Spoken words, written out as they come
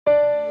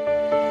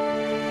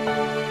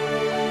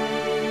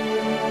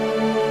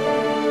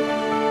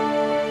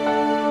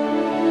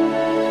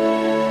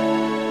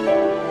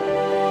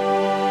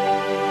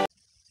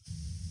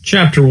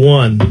Chapter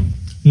 1.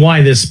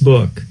 Why this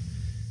book?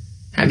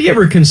 Have you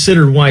ever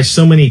considered why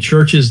so many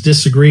churches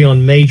disagree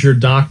on major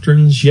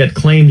doctrines, yet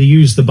claim to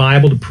use the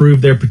Bible to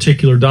prove their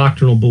particular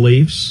doctrinal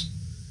beliefs?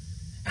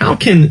 How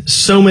can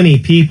so many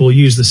people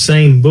use the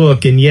same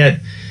book and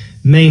yet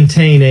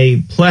maintain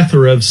a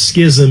plethora of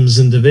schisms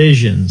and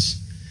divisions?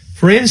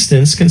 For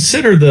instance,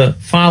 consider the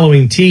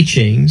following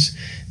teachings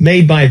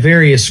made by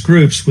various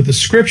groups with the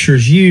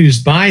scriptures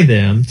used by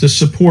them to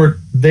support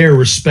their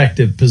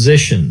respective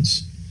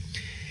positions.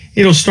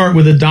 It'll start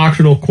with a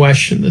doctrinal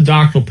question, the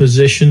doctrinal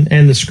position,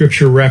 and the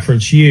scripture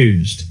reference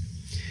used.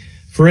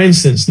 For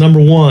instance, number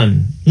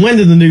 1, when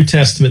did the New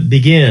Testament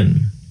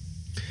begin?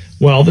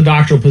 Well, the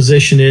doctrinal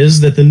position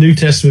is that the New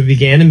Testament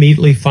began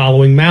immediately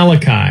following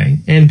Malachi,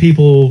 and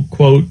people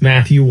quote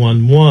Matthew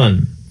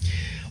 1:1.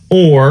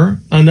 Or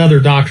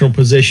another doctrinal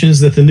position is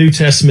that the New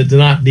Testament did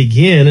not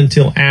begin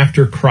until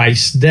after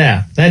Christ's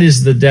death. That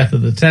is the death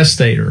of the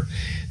testator.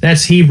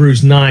 That's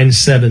Hebrews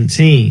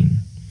 9:17.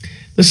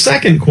 The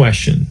second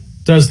question,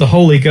 does the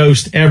Holy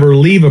Ghost ever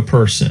leave a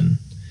person?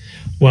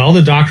 Well,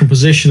 the doctrinal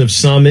position of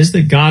some is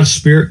that God's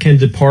Spirit can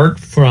depart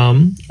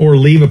from or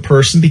leave a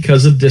person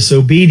because of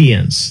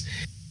disobedience.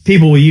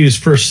 People will use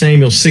 1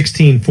 Samuel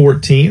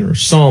 16:14 or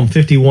Psalm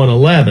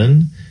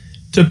 51:11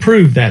 to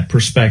prove that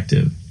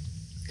perspective.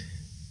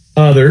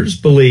 Others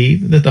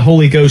believe that the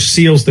Holy Ghost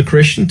seals the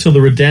Christian till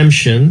the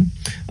redemption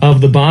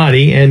of the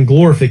body and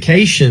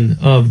glorification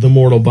of the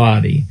mortal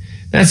body.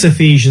 That's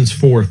Ephesians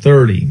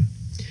 4:30.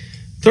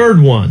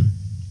 Third one,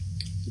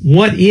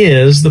 what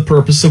is the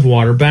purpose of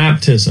water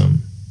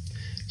baptism?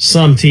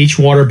 Some teach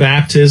water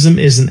baptism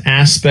is an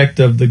aspect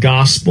of the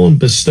gospel and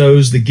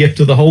bestows the gift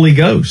of the Holy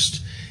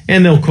Ghost,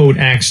 and they'll quote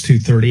Acts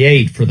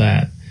 2:38 for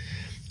that.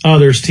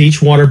 Others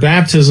teach water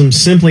baptism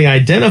simply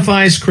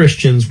identifies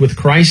Christians with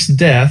Christ's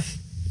death,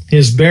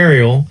 his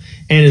burial,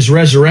 and his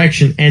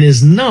resurrection, and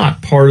is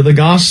not part of the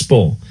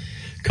gospel.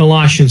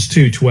 Colossians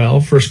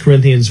 2:12, 1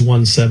 Corinthians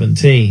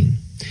 1:17.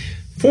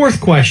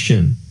 Fourth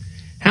question,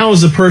 how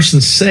is a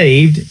person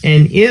saved,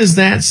 and is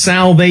that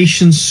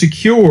salvation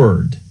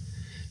secured?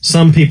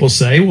 Some people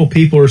say, well,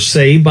 people are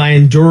saved by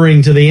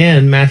enduring to the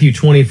end, Matthew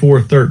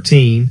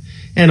 24:13,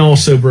 and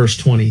also verse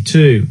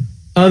 22.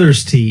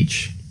 Others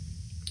teach,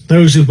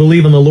 those who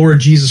believe in the Lord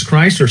Jesus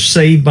Christ are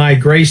saved by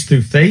grace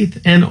through faith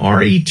and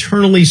are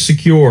eternally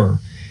secure,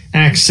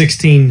 Acts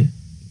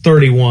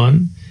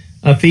 16:31,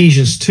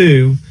 Ephesians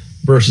 2,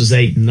 verses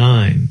 8 and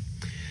 9.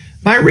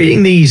 By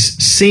reading these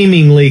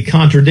seemingly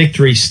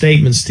contradictory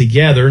statements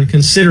together and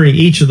considering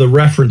each of the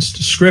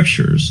referenced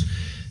scriptures,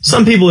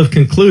 some people have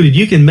concluded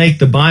you can make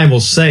the Bible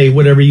say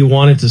whatever you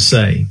want it to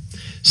say.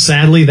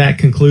 Sadly, that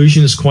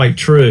conclusion is quite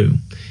true.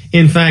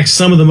 In fact,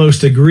 some of the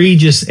most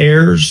egregious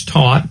errors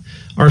taught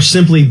are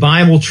simply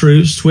Bible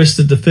truths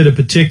twisted to fit a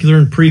particular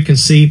and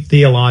preconceived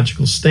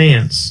theological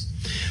stance.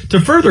 To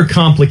further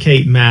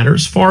complicate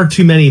matters, far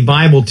too many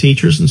Bible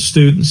teachers and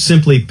students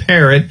simply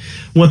parrot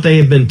what they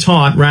have been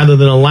taught rather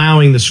than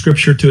allowing the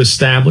Scripture to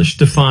establish,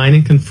 define,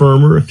 and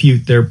confirm or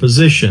refute their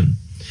position.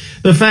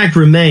 The fact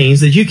remains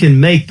that you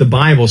can make the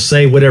Bible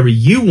say whatever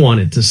you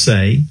want it to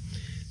say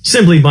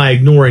simply by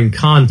ignoring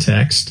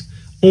context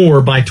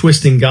or by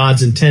twisting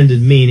God's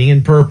intended meaning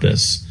and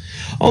purpose.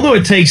 Although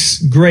it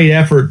takes great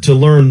effort to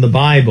learn the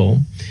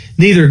Bible,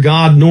 neither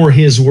God nor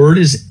His Word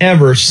is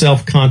ever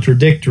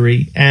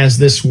self-contradictory, as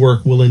this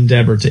work will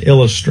endeavor to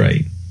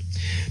illustrate.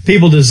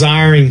 People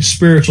desiring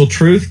spiritual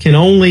truth can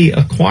only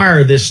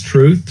acquire this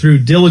truth through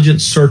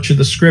diligent search of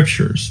the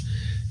Scriptures,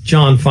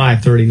 John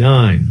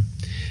 5:39.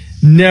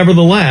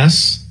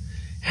 Nevertheless,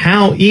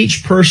 how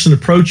each person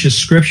approaches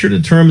Scripture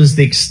determines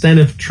the extent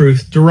of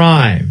truth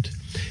derived.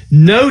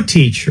 No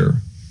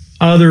teacher,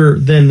 other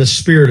than the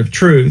Spirit of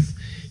truth,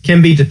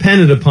 can be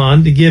depended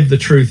upon to give the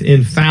truth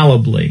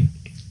infallibly,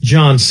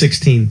 John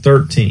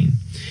 16:13.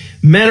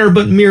 Men are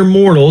but mere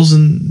mortals,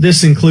 and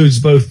this includes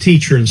both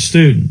teacher and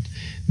student.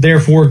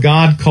 Therefore,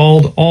 God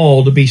called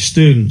all to be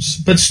students,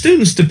 but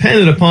students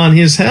depended upon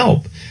His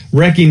help,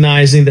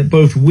 recognizing that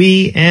both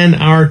we and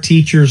our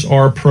teachers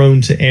are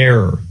prone to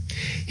error.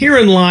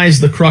 Herein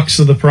lies the crux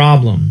of the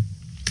problem.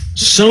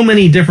 So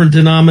many different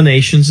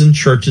denominations and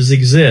churches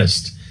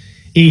exist,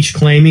 each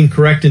claiming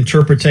correct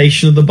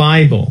interpretation of the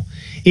Bible,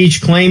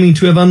 each claiming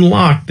to have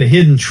unlocked the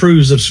hidden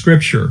truths of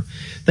Scripture.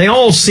 They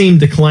all seem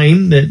to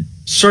claim that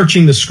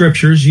searching the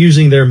Scriptures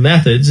using their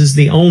methods is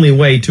the only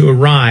way to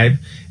arrive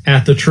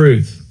at the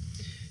truth.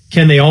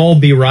 Can they all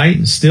be right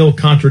and still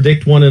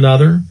contradict one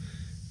another?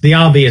 The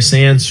obvious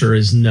answer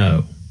is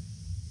no.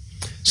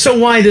 So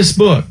why this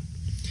book?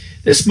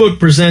 This book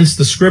presents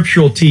the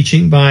scriptural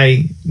teaching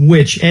by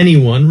which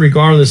anyone,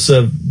 regardless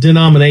of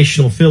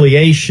denominational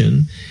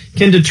affiliation,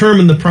 can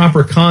determine the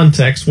proper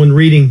context when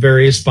reading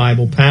various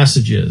Bible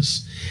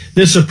passages.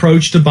 This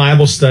approach to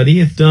Bible study,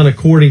 if done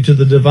according to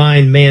the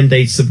divine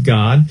mandates of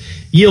God,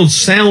 yields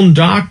sound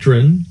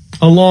doctrine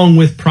along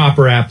with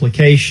proper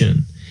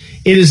application.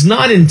 It is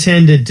not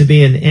intended to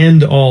be an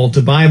end-all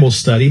to Bible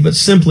study, but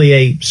simply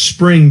a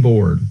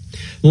springboard.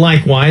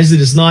 Likewise,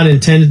 it is not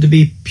intended to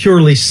be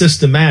purely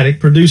systematic,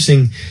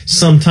 producing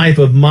some type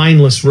of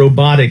mindless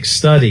robotic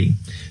study.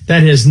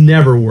 That has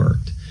never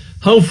worked.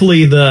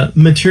 Hopefully, the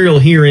material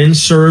herein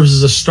serves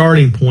as a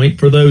starting point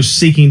for those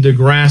seeking to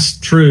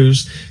grasp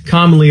truths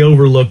commonly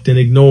overlooked and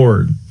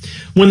ignored.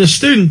 When the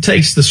student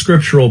takes the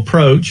scriptural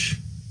approach,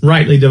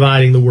 rightly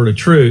dividing the word of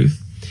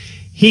truth,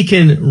 he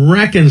can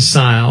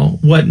reconcile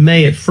what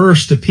may at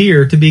first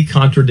appear to be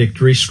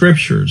contradictory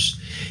scriptures.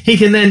 He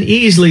can then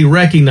easily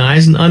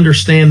recognize and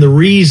understand the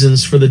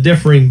reasons for the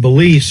differing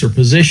beliefs or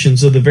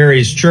positions of the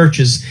various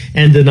churches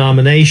and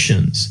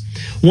denominations.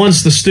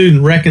 Once the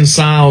student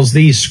reconciles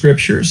these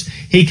scriptures,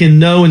 he can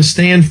know and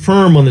stand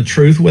firm on the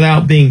truth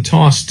without being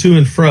tossed to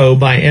and fro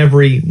by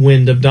every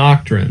wind of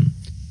doctrine.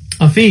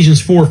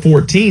 Ephesians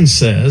 4:14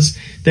 says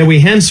that we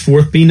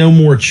henceforth be no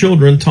more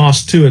children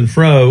tossed to and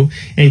fro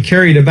and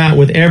carried about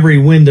with every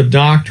wind of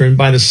doctrine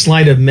by the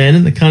sleight of men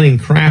and the cunning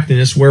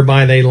craftiness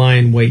whereby they lie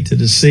in wait to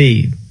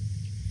deceive.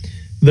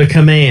 The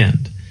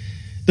command.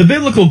 The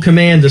biblical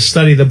command to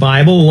study the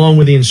Bible, along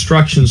with the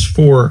instructions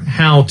for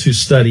how to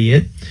study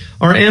it,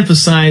 are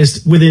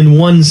emphasized within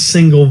one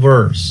single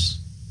verse.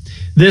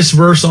 This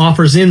verse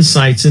offers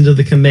insights into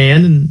the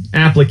command and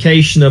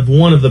application of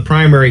one of the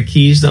primary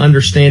keys to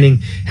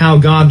understanding how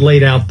God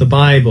laid out the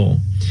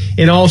Bible.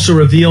 It also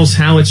reveals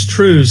how its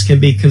truths can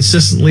be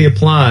consistently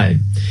applied.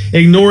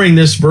 Ignoring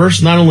this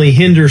verse not only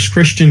hinders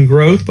Christian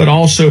growth, but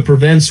also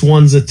prevents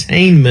one's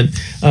attainment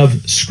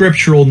of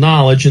scriptural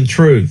knowledge and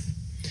truth.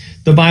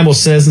 The Bible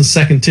says in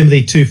 2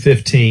 Timothy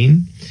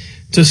 2:15,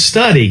 to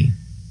study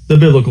the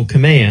biblical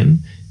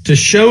command, to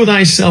show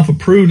thyself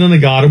approved unto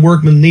God, a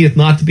workman needeth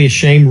not to be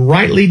ashamed,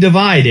 rightly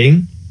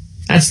dividing,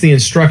 that's the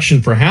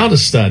instruction for how to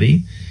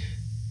study,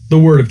 the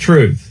word of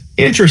truth.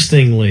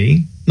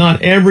 Interestingly,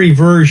 not every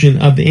version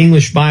of the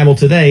English Bible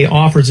today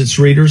offers its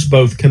readers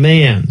both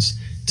commands,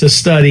 to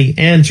study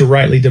and to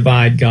rightly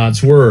divide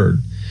God's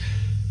word.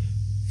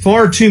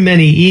 Far too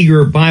many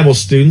eager Bible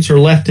students are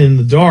left in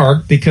the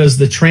dark because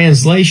the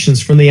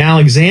translations from the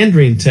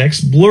Alexandrian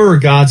text blur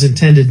God's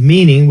intended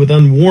meaning with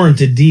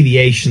unwarranted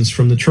deviations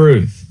from the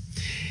truth.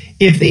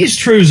 If these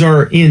truths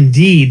are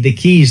indeed the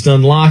keys to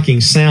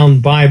unlocking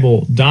sound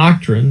Bible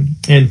doctrine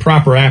and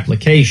proper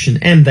application,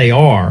 and they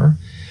are,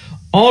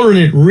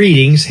 alternate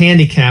readings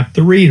handicap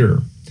the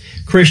reader.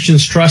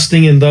 Christians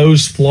trusting in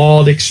those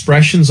flawed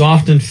expressions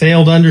often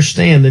fail to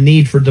understand the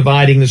need for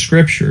dividing the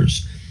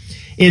Scriptures.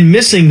 In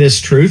missing this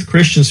truth,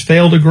 Christians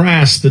fail to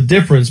grasp the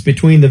difference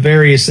between the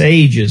various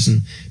ages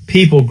and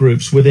people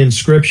groups within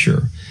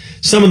Scripture.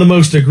 Some of the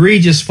most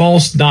egregious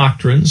false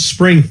doctrines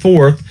spring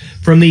forth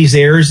from these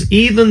errors,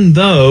 even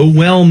though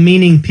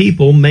well-meaning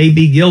people may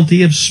be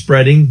guilty of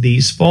spreading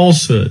these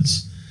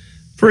falsehoods.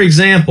 For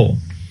example,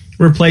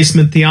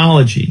 replacement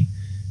theology,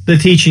 the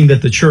teaching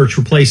that the church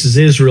replaces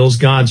Israel as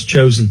God's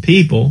chosen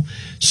people,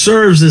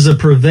 serves as a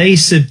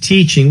pervasive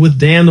teaching with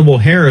damnable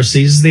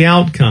heresies as the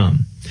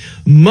outcome.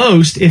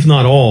 Most, if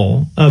not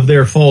all, of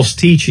their false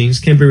teachings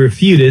can be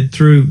refuted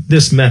through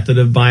this method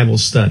of Bible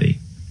study.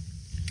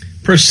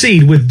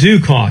 Proceed with due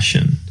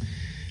caution.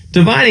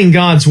 Dividing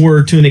God's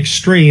Word to an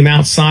extreme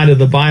outside of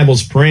the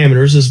Bible's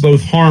parameters is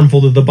both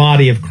harmful to the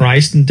body of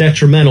Christ and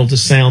detrimental to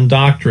sound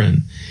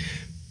doctrine.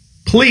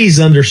 Please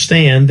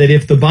understand that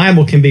if the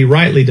Bible can be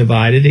rightly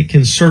divided, it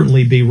can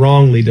certainly be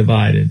wrongly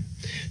divided.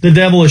 The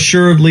devil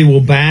assuredly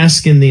will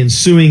bask in the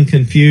ensuing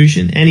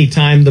confusion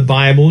anytime the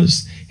Bible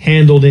is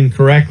handled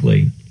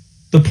incorrectly.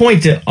 The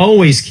point to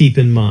always keep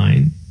in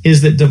mind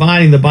is that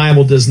dividing the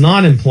Bible does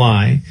not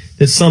imply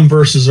that some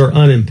verses are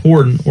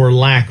unimportant or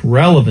lack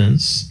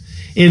relevance.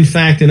 In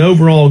fact, an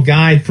overall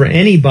guide for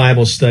any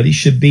Bible study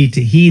should be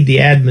to heed the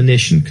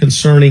admonition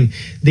concerning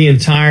the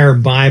entire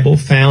Bible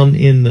found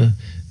in the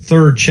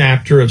 3rd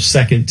chapter of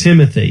 2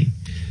 Timothy.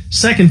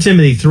 2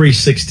 Timothy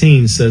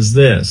 3:16 says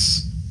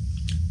this,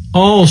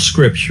 all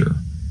Scripture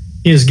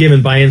is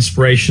given by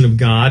inspiration of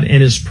God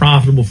and is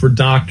profitable for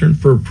doctrine,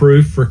 for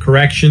reproof, for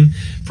correction,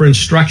 for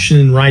instruction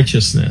in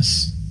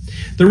righteousness.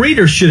 The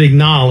reader should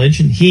acknowledge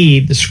and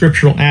heed the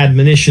scriptural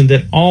admonition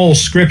that all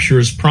Scripture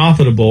is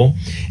profitable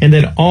and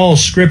that all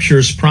Scripture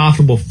is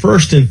profitable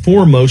first and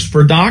foremost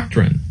for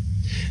doctrine.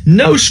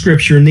 No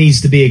Scripture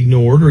needs to be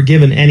ignored or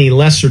given any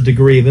lesser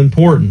degree of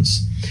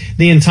importance.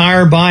 The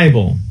entire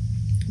Bible,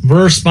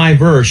 verse by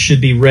verse,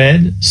 should be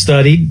read,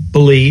 studied,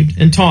 believed,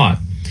 and taught.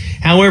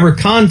 However,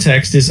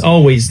 context is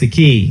always the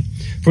key.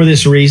 For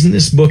this reason,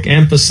 this book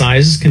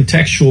emphasizes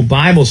contextual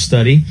Bible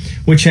study,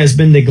 which has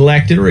been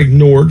neglected or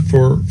ignored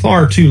for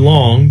far too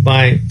long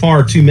by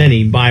far too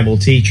many Bible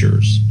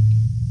teachers.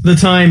 The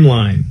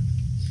timeline.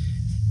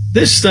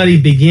 This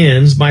study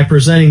begins by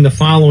presenting the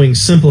following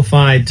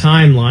simplified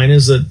timeline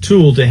as a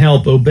tool to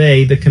help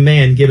obey the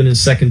command given in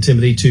 2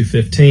 Timothy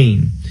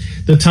 2:15.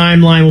 The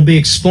timeline will be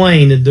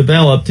explained and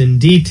developed in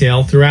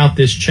detail throughout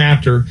this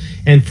chapter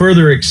and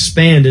further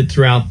expanded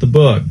throughout the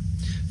book.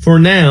 For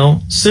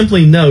now,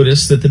 simply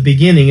notice that the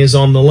beginning is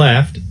on the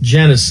left,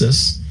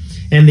 Genesis,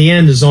 and the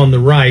end is on the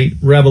right,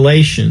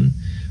 Revelation,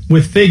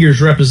 with figures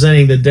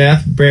representing the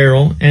death,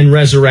 burial, and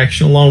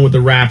resurrection along with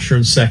the rapture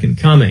and second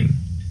coming.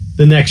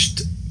 The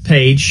next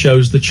page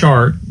shows the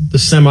chart, the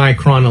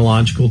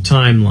semi-chronological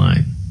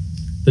timeline.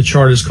 The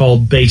chart is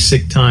called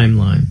Basic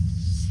Timeline.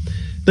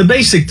 The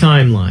basic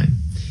timeline.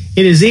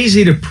 It is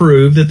easy to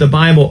prove that the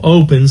Bible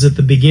opens at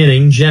the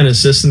beginning,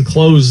 Genesis, and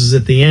closes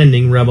at the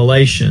ending,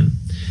 Revelation.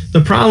 The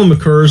problem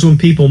occurs when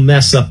people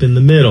mess up in the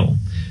middle.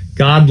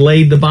 God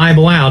laid the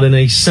Bible out in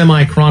a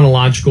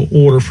semi-chronological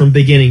order from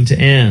beginning to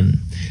end.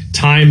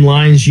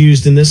 Timelines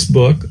used in this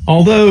book,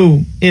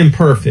 although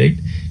imperfect,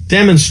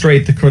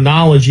 demonstrate the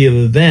chronology of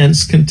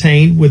events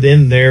contained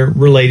within their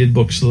related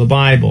books of the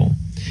Bible.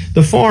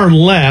 The far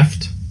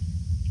left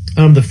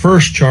of the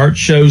first chart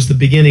shows the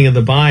beginning of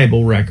the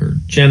Bible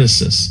record,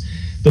 Genesis.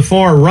 The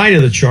far right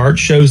of the chart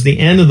shows the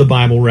end of the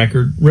Bible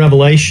record,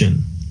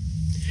 Revelation.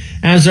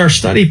 As our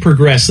study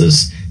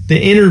progresses, the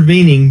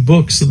intervening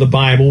books of the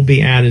Bible will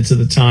be added to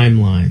the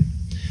timeline.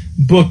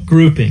 Book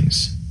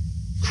groupings,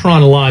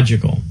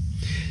 chronological.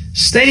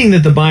 Stating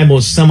that the Bible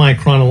is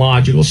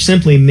semi-chronological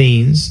simply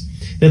means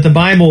that the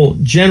Bible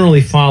generally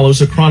follows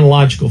a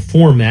chronological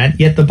format,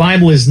 yet the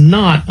Bible is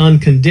not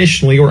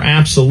unconditionally or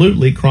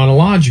absolutely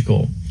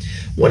chronological.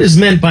 What is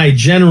meant by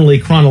generally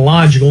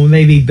chronological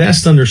may be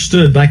best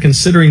understood by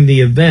considering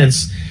the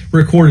events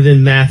recorded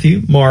in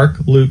Matthew, Mark,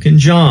 Luke, and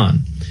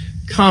John,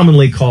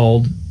 commonly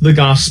called the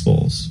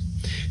Gospels.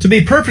 To be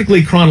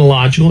perfectly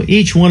chronological,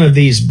 each one of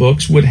these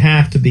books would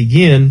have to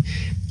begin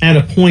at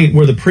a point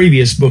where the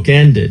previous book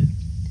ended.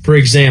 For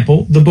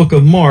example, the book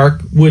of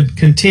Mark would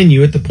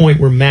continue at the point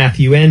where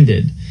Matthew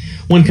ended.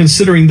 When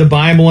considering the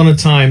Bible on a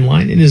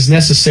timeline, it is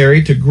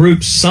necessary to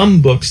group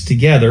some books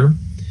together,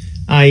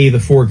 i.e.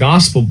 the 4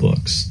 gospel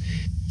books.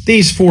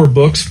 These 4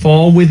 books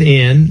fall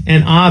within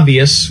an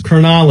obvious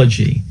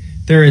chronology.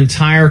 Their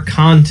entire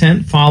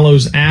content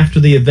follows after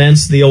the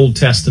events of the Old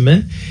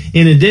Testament.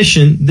 In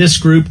addition, this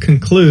group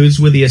concludes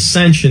with the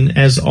Ascension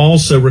as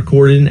also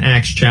recorded in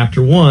Acts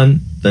chapter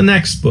 1, the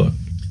next book.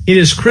 It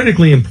is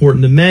critically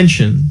important to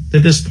mention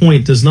that this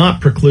point does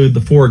not preclude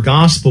the 4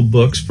 gospel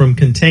books from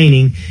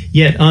containing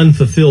yet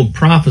unfulfilled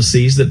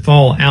prophecies that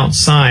fall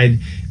outside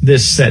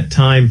this set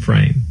time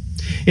frame.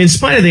 In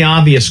spite of the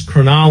obvious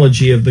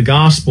chronology of the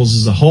Gospels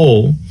as a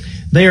whole,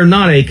 they are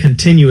not a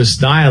continuous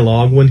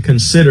dialogue when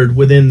considered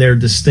within their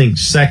distinct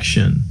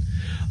section.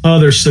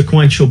 Other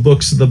sequential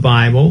books of the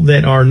Bible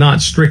that are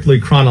not strictly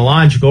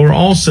chronological are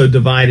also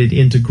divided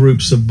into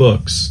groups of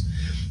books.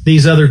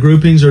 These other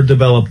groupings are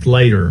developed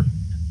later.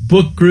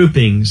 Book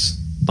groupings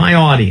by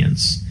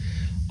audience.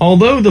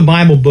 Although the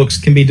Bible books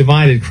can be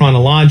divided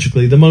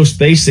chronologically, the most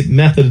basic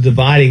method of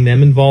dividing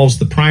them involves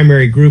the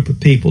primary group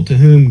of people to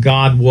whom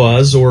God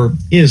was or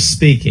is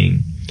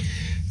speaking.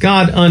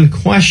 God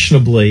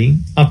unquestionably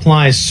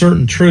applies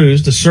certain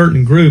truths to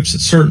certain groups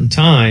at certain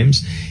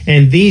times,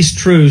 and these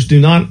truths do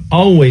not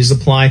always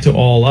apply to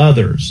all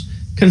others.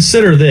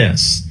 Consider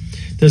this.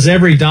 Does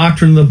every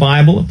doctrine of the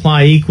Bible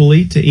apply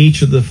equally to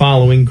each of the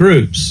following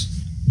groups?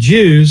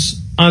 Jews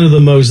under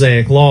the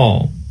Mosaic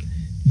Law,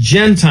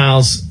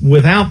 Gentiles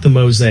without the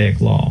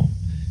Mosaic Law,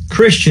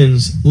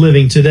 Christians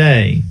living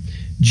today,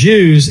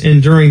 Jews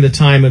enduring the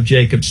time of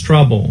Jacob's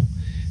trouble,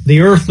 the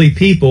earthly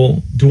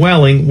people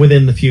dwelling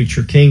within the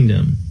future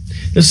kingdom.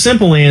 The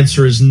simple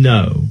answer is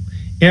no.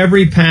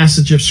 Every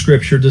passage of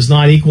Scripture does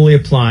not equally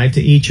apply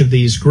to each of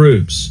these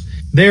groups.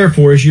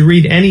 Therefore, as you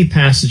read any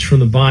passage from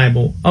the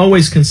Bible,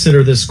 always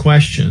consider this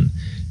question: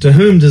 to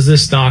whom does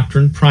this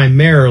doctrine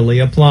primarily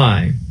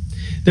apply?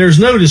 There is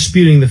no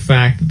disputing the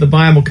fact that the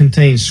Bible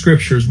contains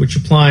scriptures which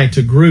apply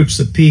to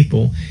groups of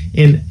people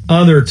in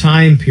other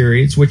time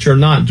periods which are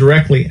not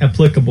directly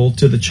applicable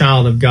to the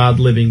child of God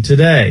living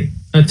today.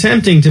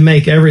 Attempting to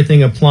make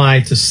everything apply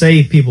to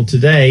save people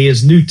today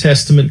is New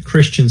Testament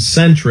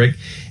Christian-centric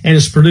and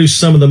has produced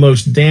some of the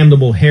most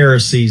damnable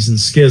heresies and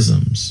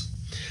schisms.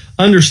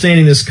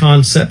 Understanding this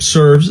concept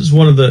serves as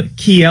one of the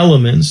key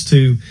elements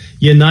to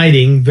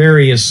uniting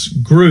various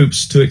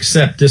groups to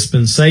accept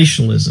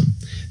dispensationalism.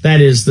 That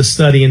is, the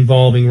study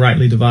involving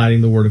rightly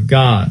dividing the Word of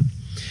God.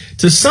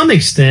 To some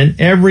extent,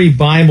 every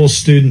Bible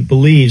student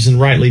believes in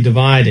rightly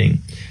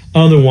dividing.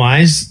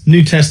 Otherwise,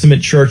 New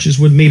Testament churches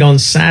would meet on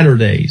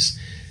Saturdays.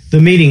 The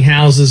meeting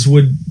houses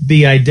would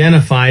be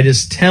identified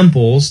as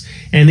temples,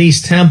 and these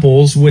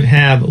temples would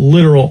have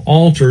literal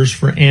altars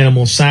for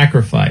animal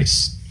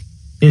sacrifice.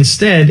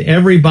 Instead,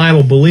 every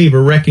Bible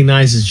believer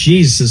recognizes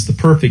Jesus as the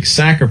perfect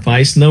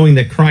sacrifice, knowing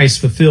that Christ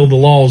fulfilled the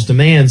law's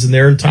demands in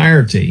their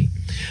entirety.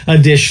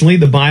 Additionally,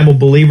 the Bible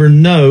believer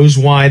knows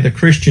why the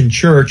Christian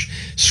church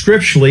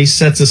scripturally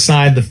sets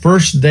aside the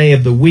first day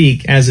of the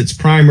week as its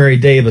primary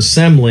day of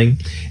assembling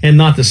and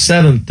not the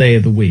seventh day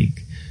of the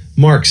week.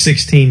 Mark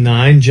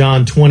 16:9,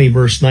 John 20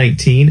 verse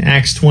 19,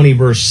 Acts 20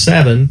 verse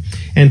 7,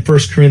 and 1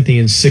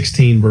 Corinthians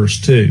 16 verse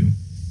 2.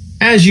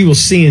 As you will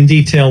see in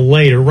detail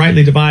later,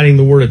 rightly dividing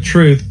the word of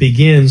truth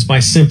begins by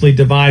simply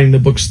dividing the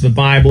books of the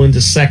Bible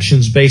into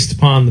sections based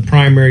upon the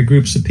primary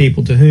groups of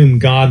people to whom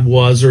God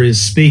was or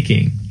is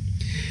speaking.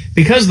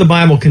 Because the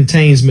Bible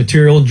contains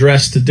material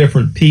addressed to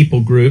different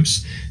people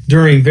groups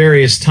during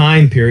various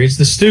time periods,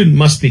 the student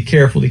must be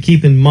careful to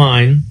keep in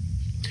mind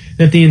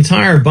that the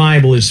entire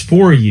Bible is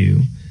for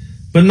you,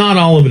 but not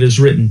all of it is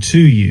written to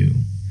you.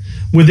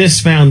 With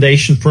this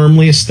foundation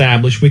firmly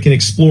established, we can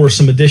explore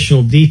some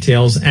additional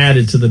details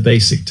added to the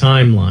basic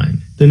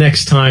timeline. The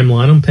next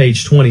timeline on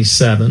page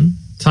 27,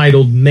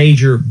 titled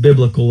Major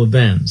Biblical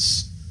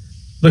Events.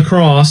 The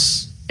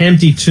cross,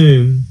 empty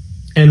tomb,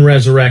 and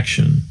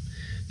resurrection.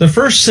 The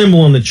first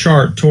symbol on the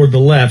chart toward the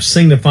left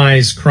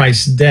signifies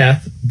Christ's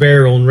death,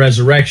 burial, and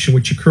resurrection,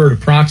 which occurred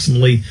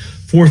approximately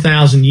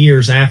 4,000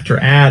 years after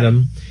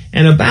Adam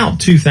and about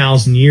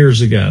 2,000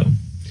 years ago.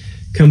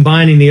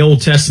 Combining the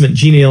Old Testament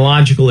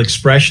genealogical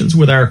expressions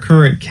with our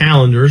current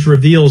calendars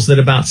reveals that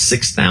about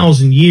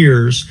 6,000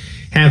 years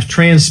have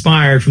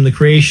transpired from the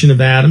creation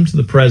of Adam to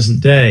the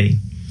present day.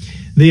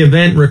 The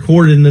event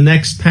recorded in the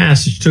next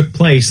passage took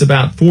place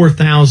about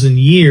 4,000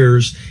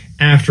 years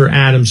after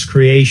Adam's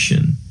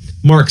creation.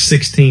 Mark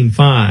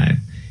 16:5.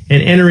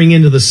 And entering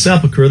into the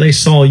sepulchre, they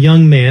saw a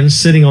young man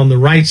sitting on the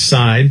right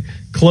side,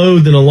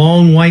 clothed in a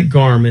long white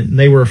garment, and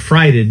they were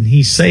affrighted. And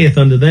he saith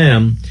unto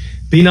them,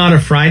 Be not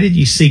affrighted,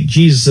 ye seek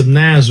Jesus of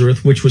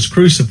Nazareth, which was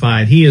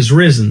crucified. He is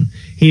risen.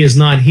 He is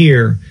not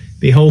here.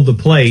 Behold the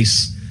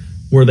place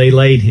where they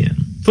laid him.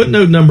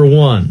 Footnote number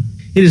 1.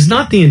 It is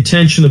not the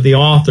intention of the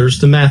authors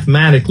to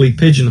mathematically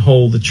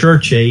pigeonhole the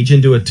church age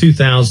into a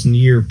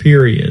 2,000-year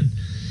period.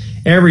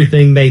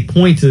 Everything may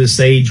point to this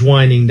age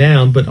winding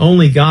down, but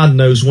only God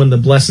knows when the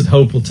blessed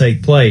hope will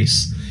take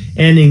place,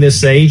 ending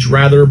this age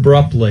rather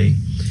abruptly.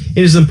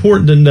 It is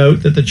important to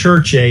note that the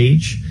church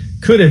age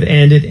could have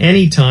ended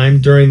any time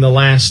during the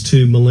last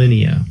 2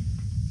 millennia.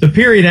 The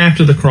period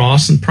after the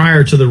cross and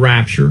prior to the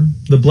rapture,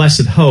 the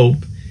blessed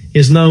hope,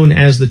 is known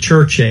as the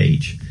church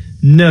age.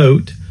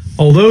 Note,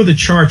 although the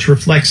charts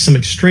reflect some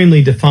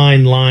extremely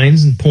defined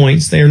lines and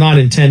points, they are not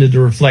intended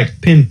to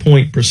reflect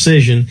pinpoint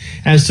precision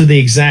as to the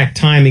exact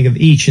timing of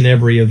each and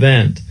every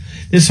event.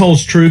 This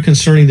holds true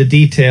concerning the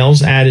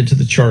details added to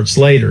the charts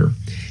later.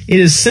 It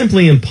is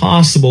simply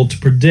impossible to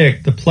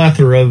predict the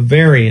plethora of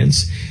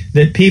variants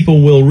that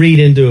people will read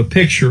into a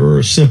picture or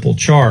a simple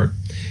chart.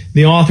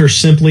 The authors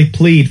simply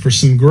plead for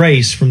some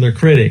grace from their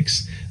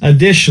critics.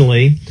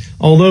 Additionally,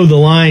 although the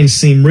lines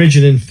seem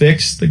rigid and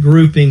fixed, the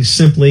grouping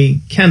simply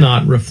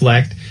cannot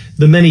reflect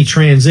the many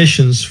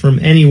transitions from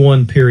any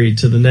one period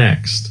to the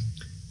next.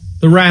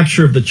 The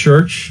rapture of the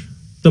church,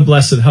 the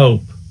blessed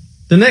hope.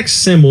 The next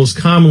symbol is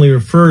commonly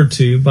referred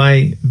to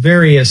by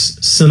various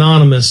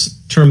synonymous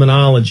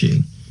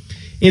terminology.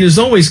 It is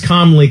always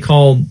commonly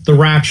called the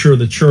rapture of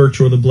the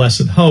church or the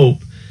blessed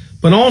hope,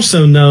 but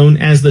also known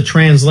as the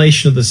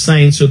translation of the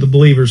saints or the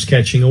believers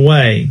catching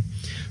away.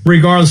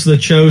 Regardless of the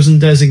chosen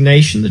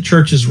designation, the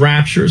church's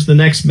rapture is the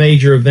next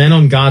major event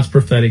on God's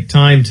prophetic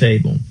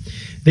timetable.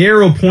 The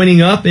arrow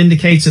pointing up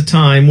indicates a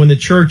time when the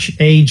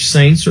church-age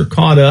saints are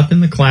caught up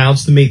in the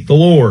clouds to meet the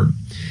Lord.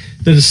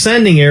 The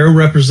descending arrow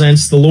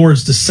represents the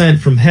Lord's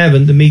descent from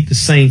heaven to meet the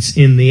saints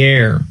in the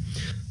air.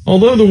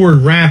 Although the word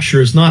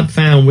rapture is not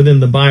found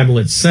within the Bible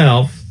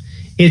itself,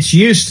 its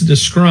use to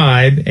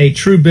describe a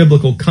true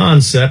biblical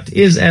concept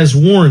is as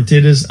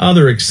warranted as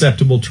other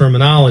acceptable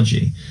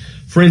terminology.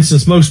 For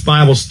instance, most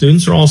Bible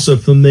students are also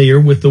familiar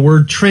with the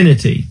word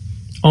Trinity,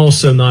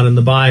 also not in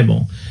the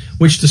Bible,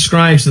 which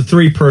describes the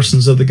 3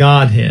 persons of the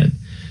Godhead.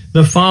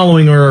 The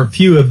following are a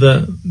few of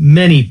the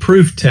many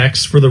proof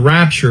texts for the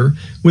rapture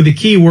with the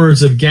key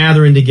words of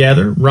gathering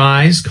together,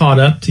 rise, caught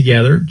up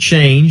together,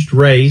 changed,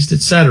 raised,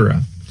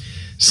 etc.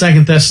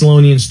 2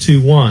 Thessalonians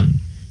 2:1.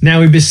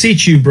 Now we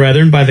beseech you,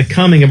 brethren, by the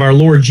coming of our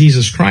Lord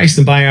Jesus Christ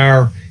and by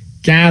our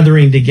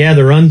gathering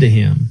together unto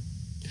him.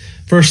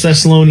 1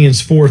 Thessalonians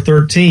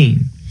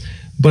 4:13.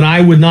 But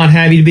I would not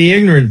have you to be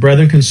ignorant,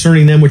 brethren,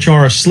 concerning them which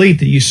are asleep,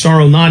 that you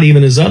sorrow not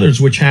even as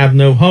others which have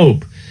no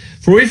hope.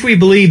 For if we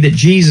believe that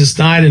Jesus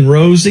died and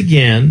rose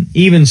again,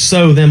 even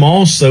so them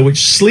also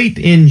which sleep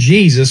in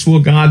Jesus will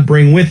God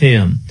bring with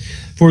him.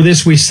 For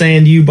this we say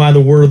unto you by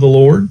the word of the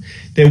Lord,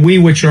 that we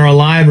which are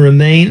alive and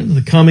remain unto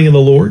the coming of the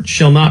Lord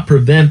shall not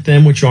prevent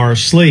them which are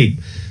asleep.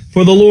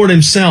 For the Lord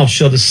himself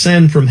shall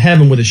descend from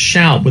heaven with a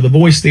shout, with the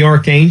voice of the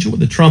archangel,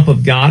 with the trump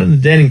of God, and the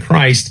dead in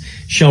Christ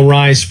shall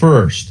rise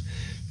first.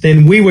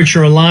 Then we which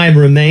are alive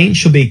and remain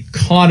shall be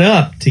caught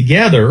up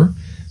together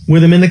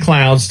with him in the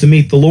clouds to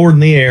meet the Lord in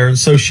the air, and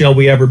so shall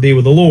we ever be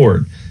with the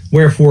Lord.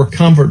 Wherefore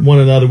comfort one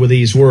another with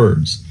these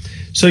words.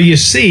 So you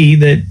see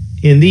that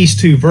in these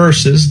 2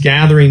 verses,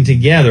 gathering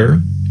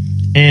together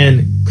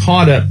and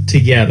caught up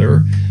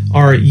together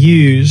are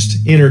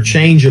used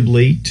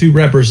interchangeably to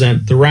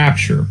represent the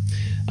rapture.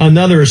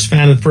 Another is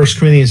found in 1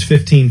 Corinthians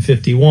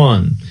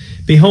 15:51.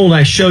 Behold,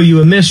 I show you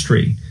a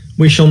mystery.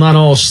 We shall not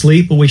all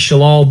sleep, but we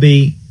shall all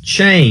be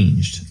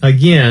changed.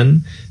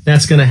 Again,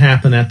 that's going to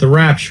happen at the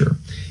rapture.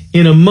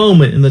 In a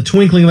moment, in the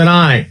twinkling of an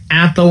eye,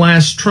 at the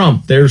last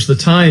trump, there's the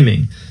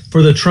timing.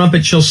 For the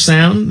trumpet shall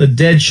sound, the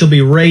dead shall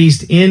be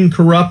raised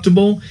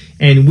incorruptible,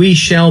 and we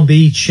shall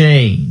be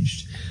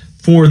changed.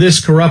 For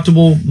this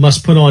corruptible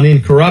must put on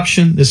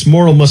incorruption, this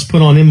mortal must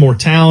put on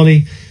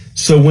immortality.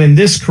 So when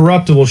this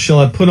corruptible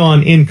shall have put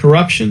on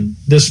incorruption,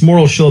 this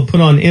mortal shall have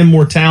put on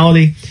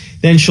immortality,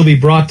 then shall be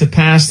brought to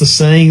pass the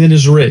saying that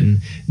is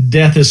written,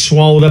 Death is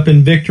swallowed up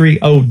in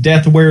victory. O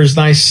death, where is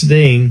thy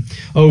sting?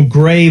 O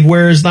grave,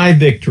 where is thy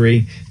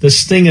victory? The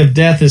sting of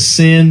death is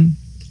sin,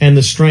 and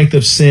the strength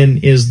of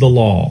sin is the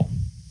law.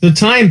 The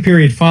time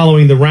period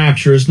following the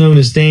rapture is known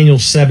as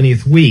Daniel's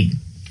 70th week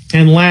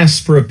and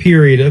lasts for a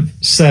period of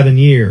 7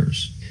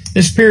 years.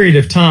 This period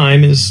of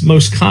time is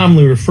most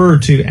commonly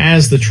referred to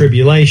as the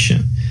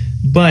tribulation,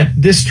 but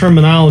this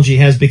terminology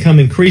has become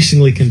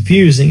increasingly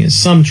confusing as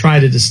some try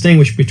to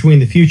distinguish between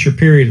the future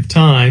period of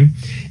time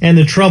and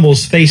the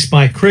troubles faced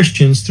by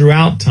Christians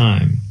throughout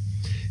time.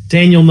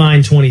 Daniel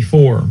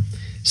 9:24.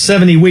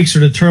 70 weeks are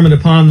determined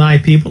upon thy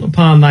people,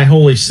 upon thy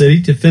holy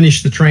city, to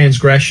finish the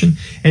transgression,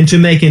 and to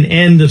make an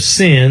end of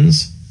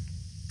sins,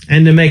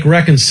 and to make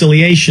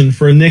reconciliation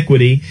for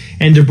iniquity,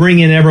 and to bring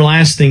in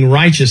everlasting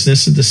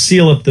righteousness, and to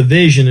seal up the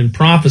vision and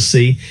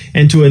prophecy,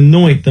 and to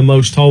anoint the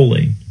most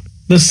holy.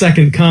 The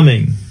second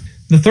coming.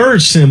 The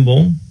third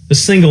symbol, the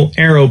single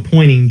arrow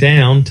pointing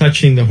down,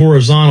 touching the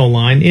horizontal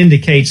line,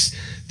 indicates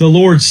the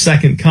Lord's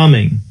second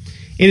coming.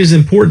 It is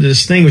important to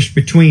distinguish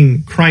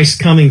between Christ's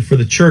coming for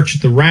the church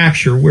at the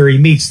rapture, where he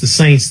meets the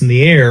saints in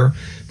the air,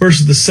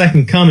 versus the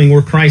second coming,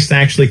 where Christ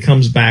actually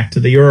comes back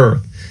to the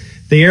earth.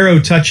 The arrow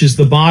touches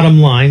the bottom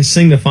line,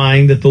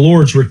 signifying that the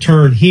Lord's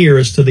return here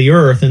is to the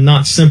earth and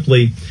not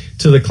simply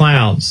to the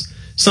clouds.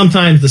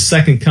 Sometimes the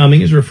second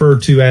coming is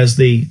referred to as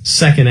the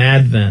second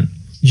advent.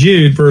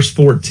 Jude, verse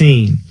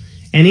 14.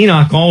 And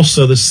Enoch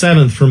also, the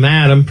seventh from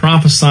Adam,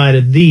 prophesied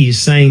of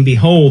these, saying,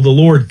 Behold, the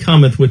Lord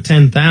cometh with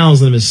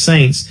 10,000 of his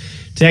saints,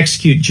 to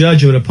execute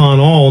judgment upon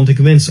all, and to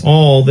convince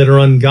all that are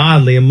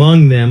ungodly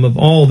among them of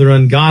all their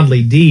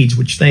ungodly deeds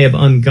which they have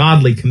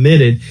ungodly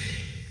committed,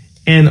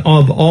 and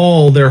of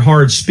all their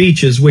hard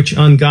speeches which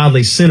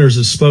ungodly sinners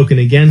have spoken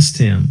against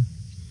him.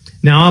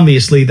 Now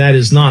obviously that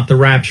is not the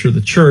rapture of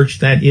the church,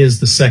 that is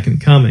the second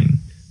coming.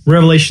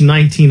 Revelation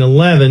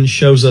 19:11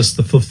 shows us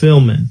the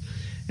fulfillment.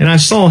 And I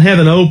saw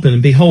heaven open,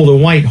 and behold, a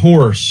white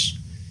horse,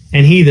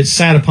 and he that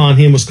sat upon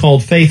him was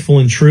called Faithful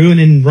and True, and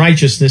in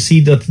righteousness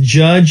he doth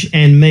judge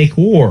and make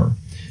war.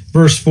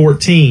 Verse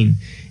 14,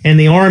 And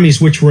the armies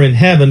which were in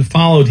heaven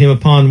followed him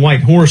upon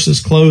white horses,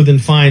 clothed in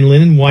fine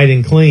linen, white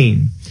and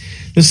clean.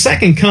 The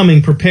second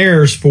coming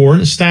prepares for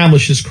and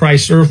establishes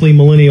Christ's earthly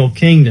millennial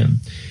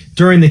kingdom.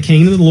 During the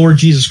kingdom, the Lord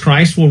Jesus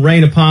Christ will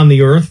reign upon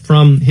the earth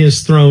from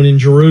his throne in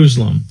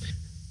Jerusalem.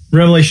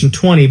 Revelation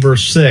 20,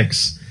 verse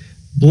 6,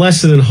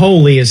 Blessed and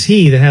holy is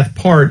he that hath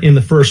part in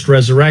the first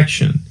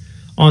resurrection.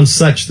 On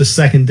such the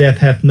second death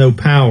hath no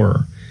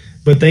power.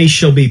 But they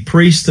shall be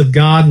priests of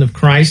God and of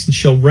Christ, and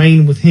shall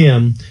reign with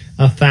him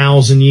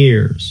 1,000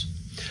 years.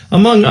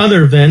 Among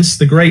other events,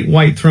 the great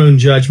white throne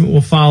judgment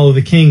will follow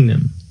the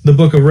kingdom. The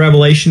book of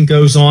Revelation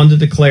goes on to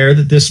declare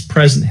that this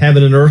present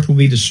heaven and earth will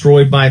be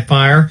destroyed by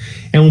fire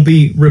and will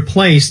be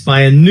replaced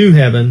by a new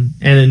heaven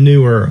and a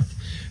new earth.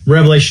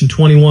 Revelation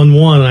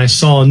 21:1, And I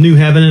saw a new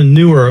heaven and a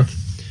new earth,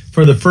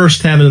 for the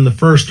first heaven and the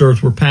first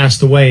earth were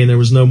passed away, and there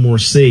was no more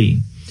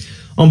sea.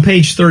 On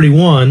page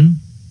 31,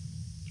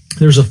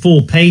 there's a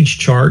full page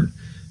chart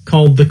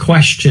called The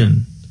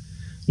Question.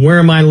 Where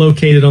am I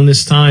located on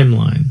this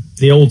timeline?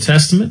 The Old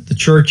Testament, the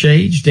church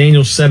age,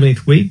 Daniel's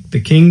 70th week, the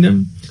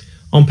kingdom.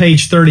 On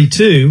page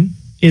 32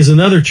 is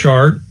another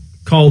chart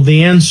called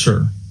The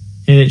Answer,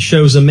 and it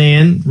shows a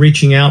man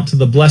reaching out to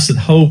the blessed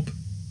hope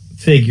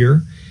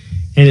figure,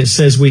 and it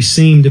says, we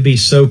seem to be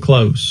so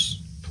close.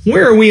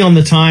 Where are we on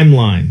the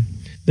timeline?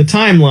 The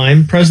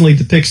timeline presently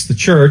depicts the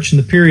church in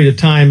the period of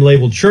time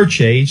labeled church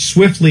age,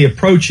 swiftly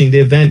approaching the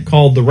event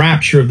called the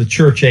rapture of the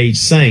church age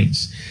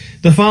saints.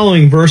 The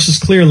following verses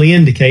clearly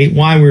indicate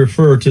why we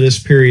refer to this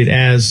period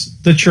as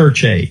the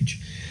church age.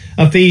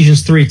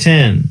 Ephesians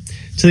 3:10,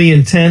 to the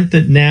intent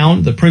that now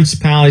the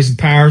principalities and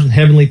powers in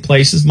heavenly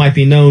places might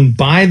be known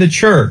by the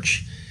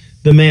church,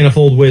 the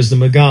manifold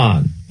wisdom of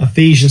God.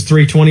 Ephesians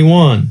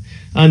 3:21,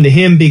 unto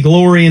him be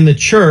glory in the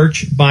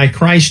church by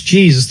Christ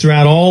Jesus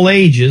throughout all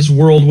ages,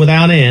 world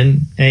without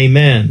end.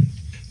 Amen.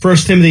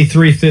 1 Timothy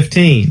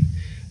 3:15,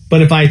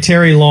 but if I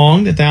tarry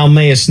long, that thou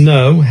mayest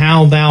know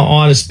how thou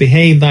oughtest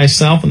behave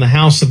thyself in the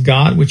house of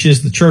God, which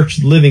is the church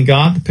of the living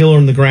God, the pillar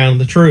and the ground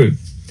of the truth.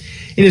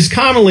 It is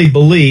commonly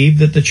believed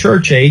that the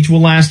church age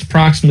will last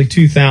approximately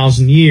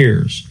 2,000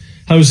 years.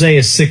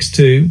 Hosea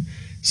 6:2,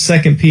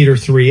 2 Peter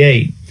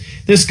 3:8.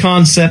 This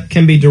concept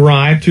can be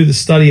derived through the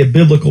study of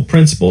biblical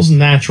principles and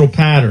natural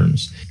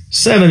patterns.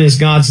 7 is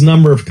God's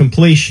number of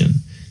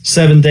completion.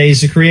 7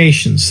 days of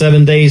creation,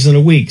 7 days in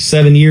a week,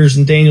 7 years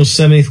in Daniel's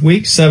 70th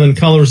week, 7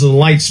 colors of the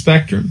light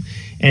spectrum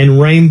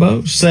and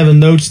rainbow, 7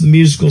 notes of the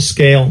musical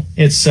scale,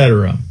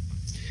 etc.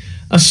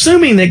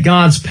 Assuming that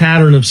God's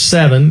pattern of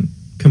 7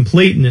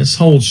 completeness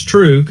holds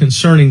true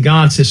concerning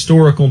God's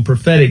historical and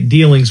prophetic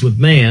dealings with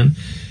man,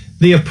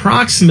 the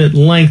approximate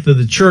length of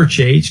the church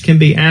age can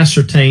be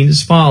ascertained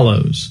as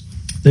follows.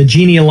 The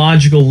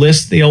genealogical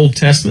list of the Old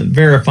Testament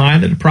verify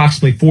that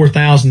approximately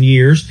 4,000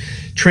 years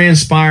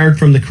transpired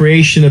from the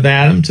creation of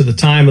Adam to the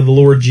time of the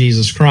Lord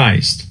Jesus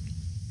Christ.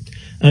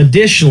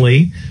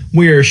 Additionally,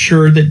 we are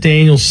assured that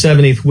Daniel's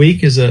 70th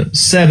week is a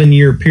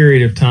 7-year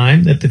period of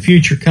time, that the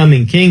future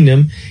coming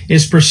kingdom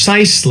is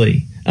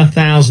precisely a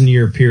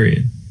 1,000-year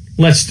period.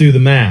 Let's do the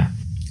math.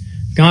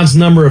 God's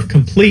number of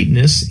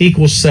completeness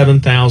equals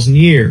 7,000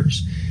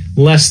 years,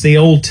 less the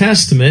Old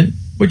Testament,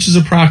 which is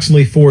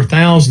approximately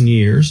 4,000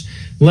 years,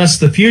 less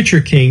the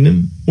future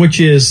kingdom, which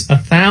is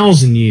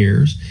 1,000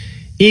 years,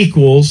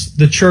 equals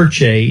the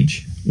church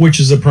age, which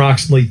is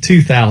approximately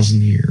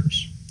 2,000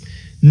 years.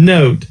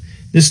 Note,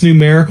 this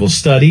numerical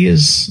study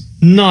is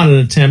not an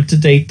attempt to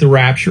date the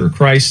rapture or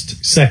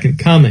Christ's second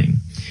coming.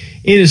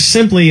 It is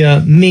simply a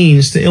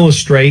means to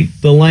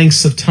illustrate the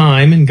lengths of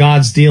time in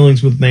God's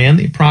dealings with man,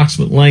 the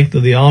approximate length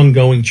of the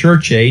ongoing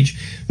church age,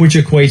 which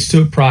equates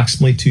to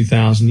approximately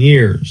 2,000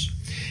 years.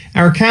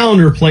 Our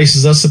calendar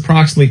places us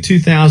approximately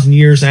 2,000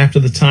 years after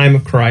the time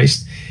of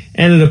Christ,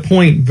 and at a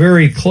point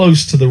very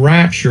close to the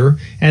rapture,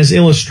 as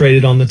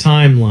illustrated on the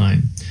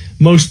timeline.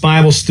 Most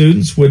Bible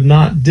students would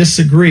not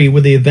disagree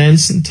with the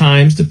events and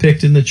times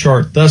depicted in the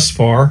chart thus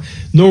far,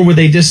 nor would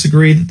they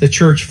disagree that the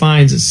church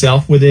finds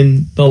itself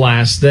within the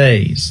last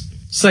days.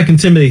 2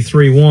 Timothy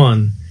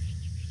 3:1.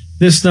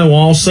 This know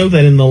also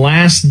that in the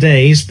last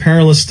days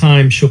perilous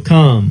times shall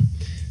come.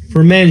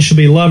 For men shall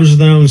be lovers of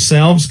their own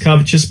selves,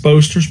 covetous,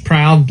 boasters,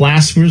 proud,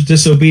 blasphemers,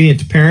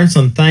 disobedient to parents,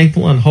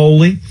 unthankful,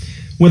 unholy,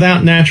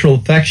 without natural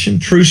affection,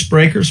 truce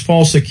breakers,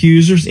 false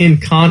accusers,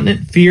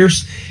 incontinent,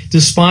 fierce,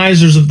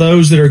 despisers of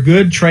those that are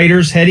good,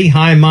 traitors, heady,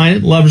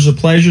 high-minded, lovers of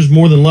pleasures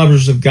more than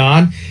lovers of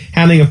God,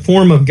 having a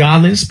form of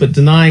godliness, but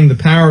denying the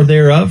power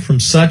thereof. From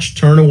such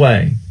turn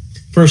away.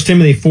 1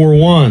 Timothy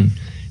 4:1.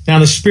 Now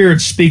the Spirit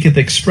speaketh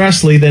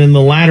expressly that in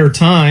the latter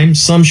time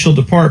some shall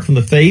depart from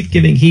the faith,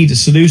 giving heed to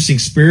seducing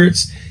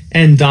spirits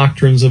and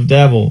doctrines of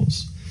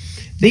devils.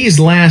 These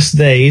last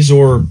days,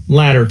 or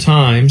latter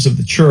times, of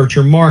the church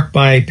are marked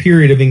by a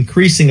period of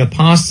increasing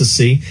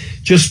apostasy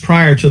just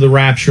prior to the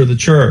rapture of the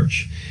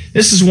church.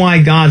 This is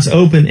why God's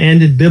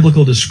open-ended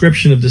biblical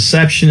description of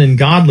deception and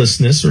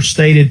godlessness are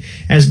stated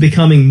as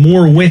becoming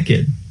more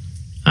wicked,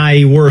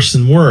 i.e. worse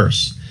and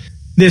worse.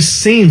 This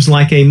seems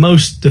like a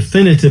most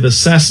definitive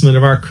assessment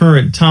of our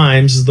current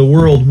times as the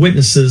world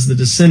witnesses the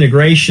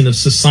disintegration of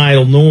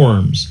societal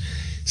norms.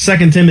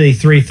 2 Timothy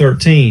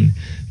 3:13.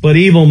 But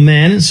evil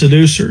men and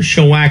seducers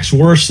shall wax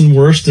worse and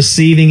worse,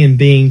 deceiving and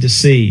being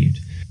deceived.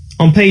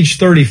 On page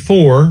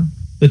 34,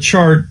 the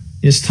chart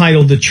is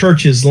titled The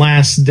Church's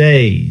Last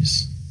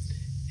Days,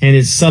 and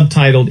it's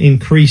subtitled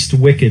Increased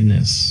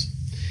Wickedness.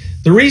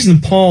 The reason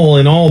Paul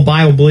and all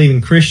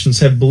Bible-believing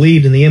Christians have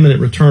believed in the imminent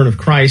return of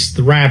Christ,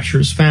 the rapture,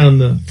 is found in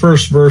the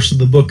first verse of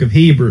the book of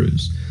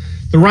Hebrews.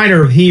 The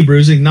writer of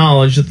Hebrews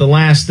acknowledged that the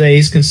last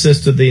days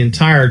consist of the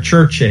entire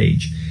church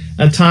age,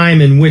 a time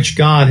in which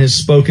God has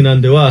spoken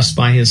unto us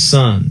by his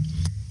Son.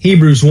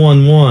 Hebrews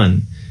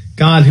 1:1.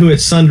 God, who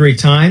at sundry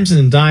times and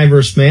in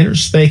divers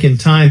manners spake in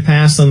time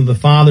past unto the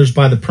fathers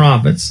by the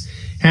prophets,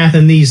 hath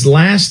in these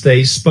last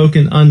days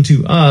spoken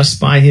unto us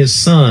by his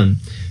Son,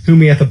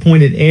 whom he hath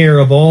appointed heir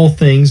of all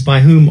things,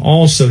 by whom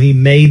also he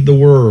made the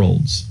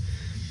worlds.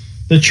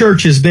 The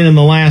church has been in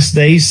the last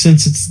days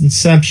since its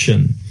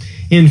inception.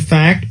 In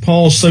fact,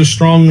 Paul so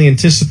strongly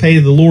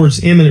anticipated the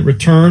Lord's imminent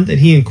return that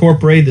he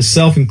incorporated the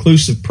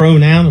self-inclusive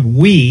pronoun of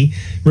we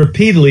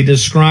repeatedly to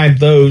describe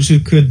those who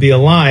could be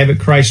alive at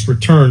Christ's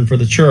return for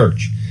the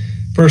church.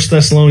 1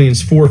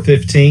 Thessalonians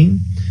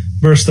 4:15,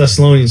 1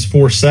 Thessalonians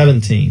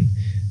 4:17.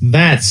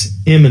 That's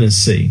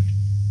imminency.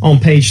 On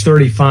page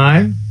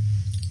 35,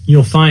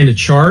 you'll find a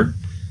chart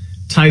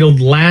titled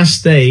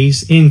Last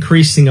Days,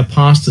 Increasing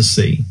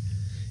Apostasy,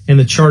 and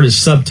the chart is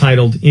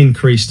subtitled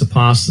Increased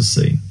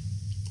Apostasy.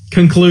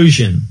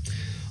 Conclusion.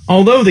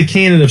 Although the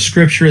canon of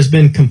Scripture has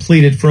been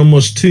completed for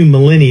almost 2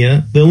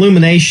 millennia, the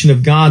illumination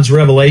of God's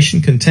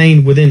revelation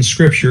contained within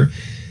Scripture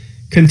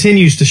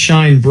continues to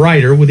shine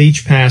brighter with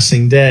each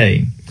passing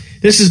day.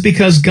 This is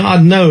because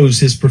God knows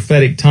his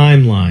prophetic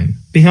timeline.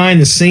 Behind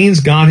the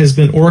scenes, God has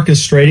been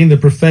orchestrating the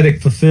prophetic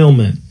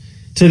fulfillment.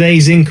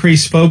 Today's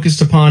increased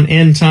focus upon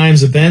end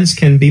times events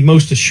can be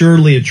most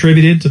assuredly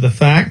attributed to the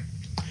fact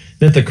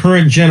that the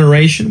current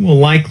generation will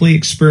likely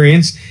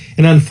experience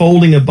an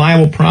unfolding of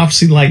Bible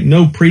prophecy like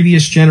no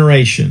previous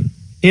generation.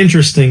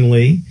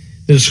 Interestingly,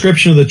 the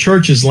description of the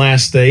church's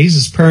last days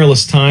as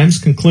perilous times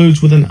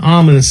concludes with an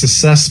ominous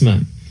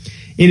assessment.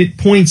 It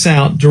points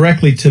out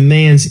directly to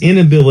man's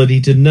inability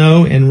to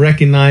know and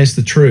recognize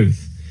the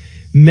truth.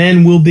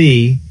 Men will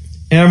be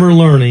ever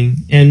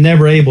learning and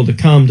never able to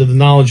come to the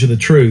knowledge of the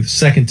truth,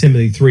 2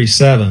 Timothy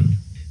 3:7.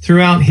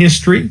 Throughout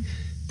history,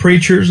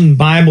 preachers and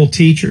Bible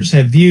teachers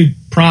have viewed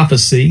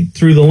prophecy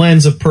through the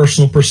lens of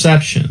personal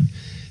perception.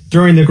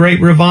 During the great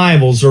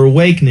revivals or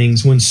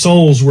awakenings when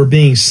souls were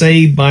being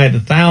saved by the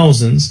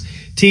thousands,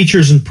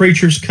 teachers and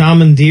preachers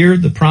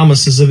commandeered the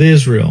promises of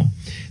Israel.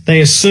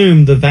 They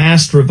assumed the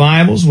vast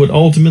revivals would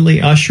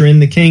ultimately usher in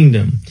the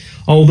kingdom.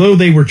 Although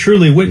they were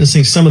truly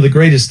witnessing some of the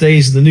greatest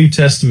days of the New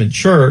Testament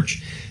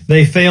church,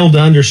 they failed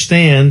to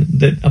understand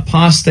that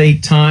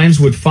apostate times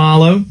would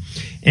follow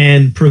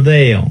and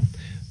prevail.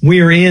 We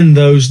are in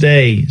those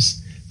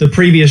days. The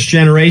previous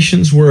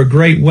generations were a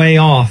great way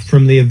off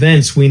from the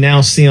events we now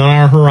see on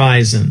our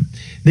horizon.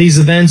 These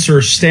events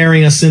are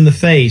staring us in the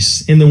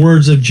face. In the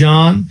words of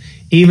John,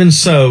 even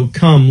so,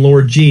 come,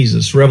 Lord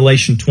Jesus,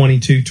 Revelation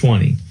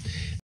 22:20.